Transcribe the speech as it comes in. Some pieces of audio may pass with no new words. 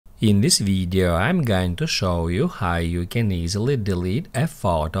In this video, I'm going to show you how you can easily delete a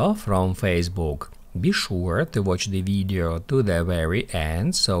photo from Facebook. Be sure to watch the video to the very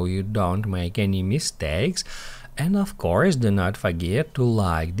end so you don't make any mistakes. And of course, do not forget to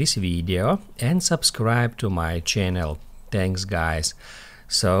like this video and subscribe to my channel. Thanks guys.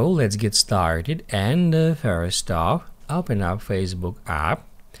 So let's get started, and first off, open up Facebook app,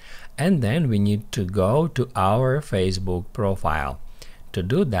 and then we need to go to our Facebook profile. To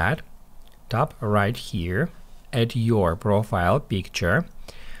do that, tap right here at your profile picture,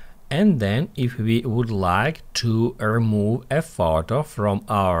 and then if we would like to remove a photo from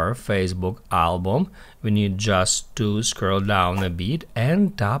our Facebook album, we need just to scroll down a bit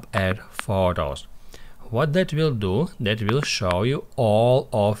and tap Add Photos. What that will do, that will show you all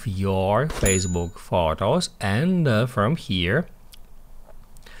of your Facebook photos, and from here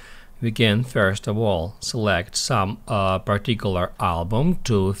we can first of all select some particular album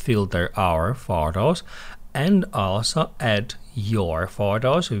to filter our photos, and also at your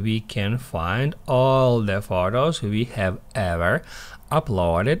photos we can find all the photos we have ever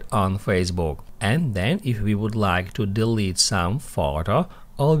uploaded on Facebook. And then if we would like to delete some photo,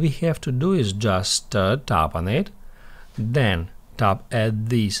 all we have to do is just tap on it, then tap at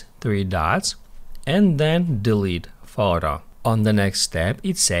these three dots, and then delete photo. On the next step,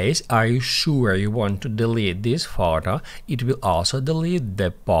 it says, are you sure you want to delete this photo? It will also delete the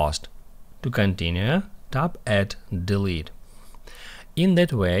post. To continue, tap at delete. In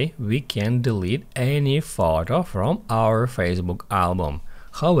that way, we can delete any photo from our Facebook album.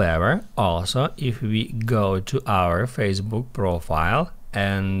 However, also if we go to our Facebook profile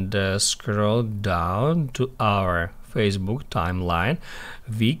and scroll down to our Facebook timeline,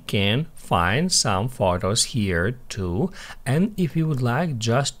 we can find some photos here too. And if you would like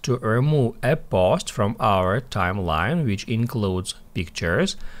just to remove a post from our timeline which includes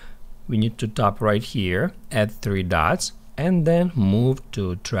pictures, we need to tap right here at three dots and then move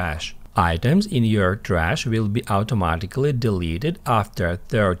to trash. Items in your trash will be automatically deleted after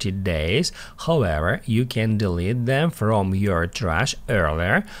 30 days. However, you can delete them from your trash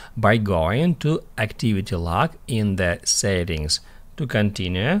earlier by going to Activity Log in the settings. To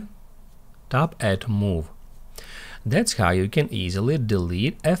continue, tap at Move. That's how you can easily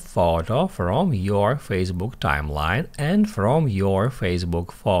delete a photo from your Facebook timeline and from your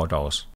Facebook photos.